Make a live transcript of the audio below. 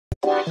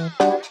Yan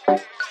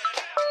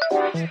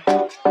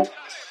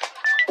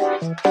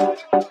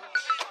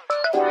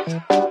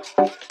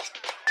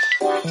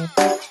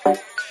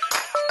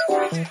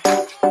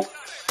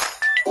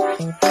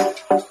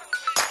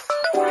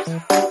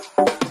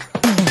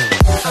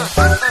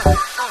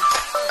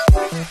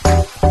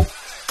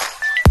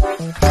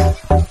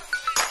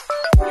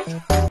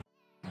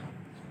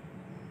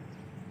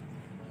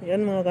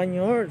mga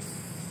kanyors,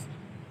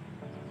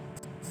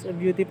 it's a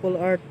beautiful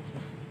art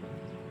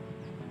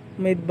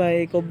made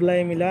by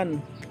Kublai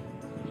Millan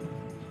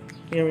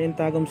here in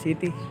Tagum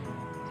City.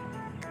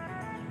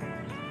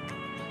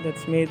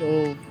 That's made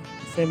of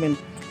cement.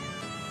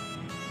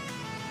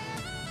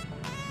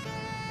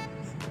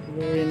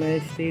 Very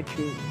nice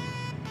statue.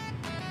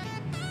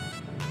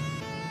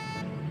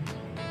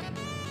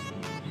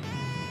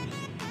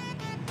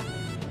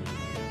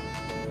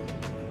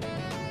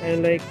 I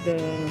like the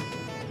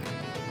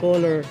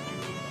color.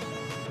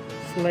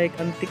 It's like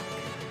antique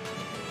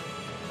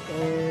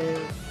or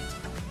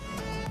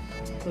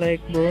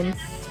like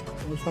bronze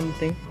or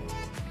something.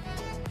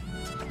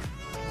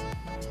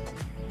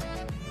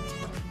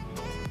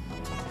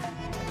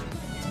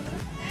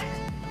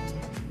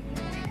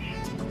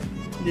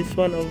 This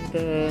one of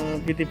the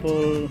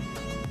beautiful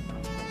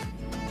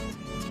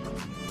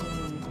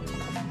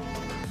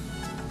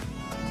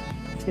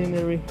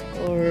scenery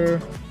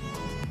or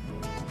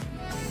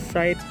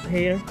site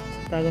here,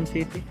 Tagum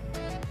City,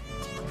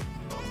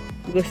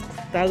 because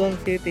Tagum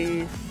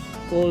City is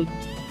called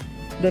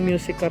the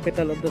music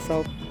capital of the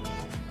South.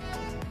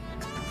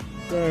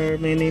 There are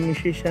many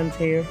musicians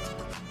here.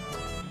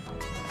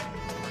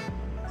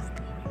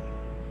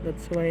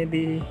 That's why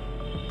they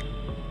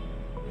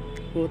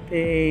put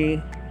a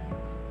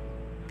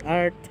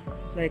art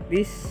like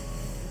this.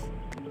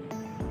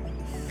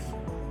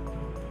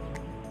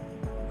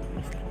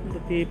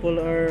 The people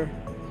are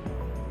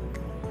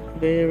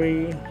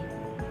very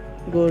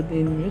good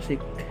in music.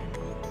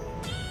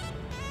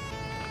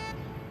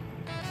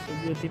 So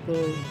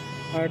beautiful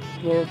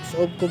artworks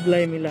of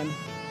Kublai Millan.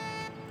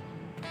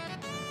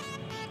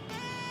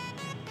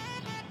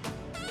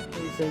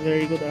 He's a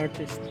very good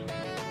artist.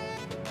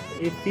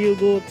 If you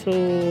go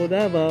to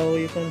Davao,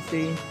 you can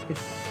see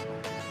his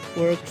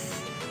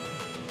works,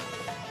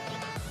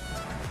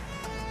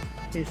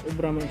 his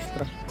obra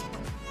maestra.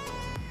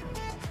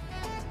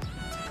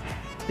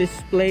 This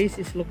place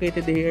is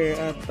located here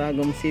at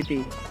Tagum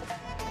City,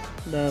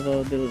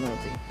 Davao del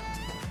Norte.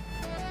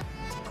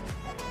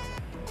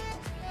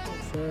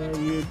 It's a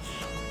huge,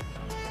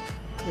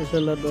 there's a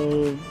lot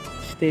of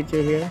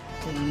statue here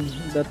in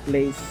that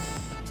place.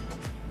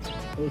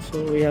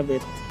 Also we have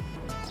it.